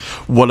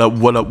What up,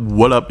 what up,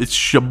 what up?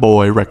 It's your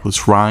boy,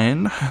 Reckless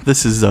Ryan.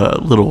 This is a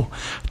little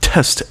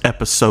test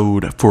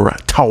episode for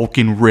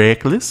Talkin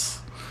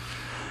Reckless.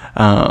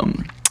 We're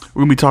going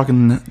to be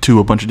talking to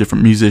a bunch of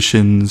different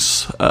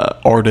musicians,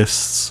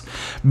 artists,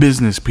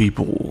 business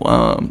people,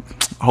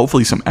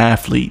 hopefully some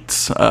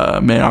athletes.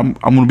 I'm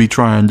going to be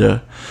trying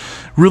to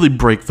really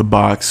break the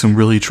box and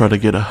really try to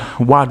get a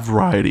wide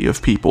variety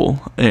of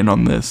people in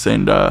on this.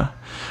 And like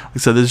I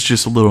said, this is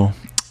just a little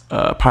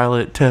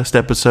pilot test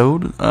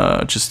episode,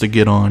 just to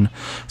get on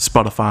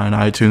Spotify and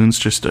iTunes,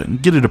 just to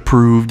get it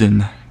approved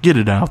and get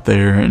it out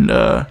there and,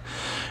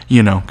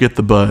 get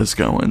the buzz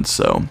going.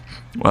 So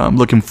I'm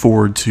looking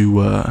forward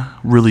to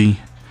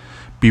really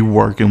be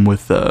working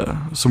with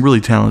some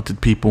really talented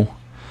people.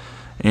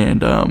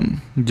 And,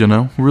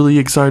 really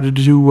excited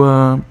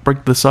to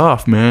break this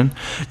off, man.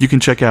 You can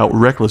check out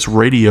Reckless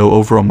Radio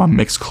over on my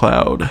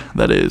Mixcloud.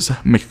 That is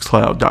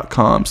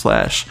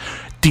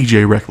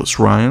mixcloud.com/DJ Reckless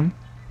Ryan.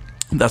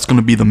 That's going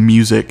to be the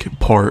music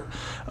part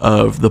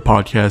of the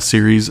podcast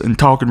series. And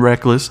Talkin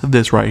Reckless,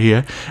 this right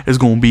here, is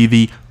going to be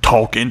the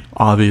talking,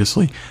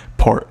 obviously,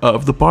 part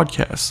of the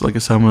podcast. Like I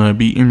said, I'm going to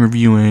be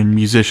interviewing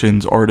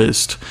musicians,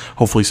 artists,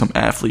 hopefully some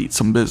athletes,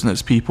 some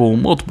business people,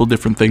 multiple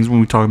different things.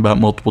 When we talk about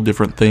multiple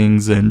different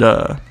things, and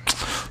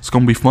it's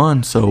going to be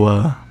fun.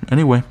 So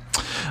anyway,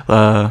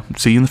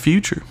 see you in the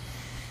future.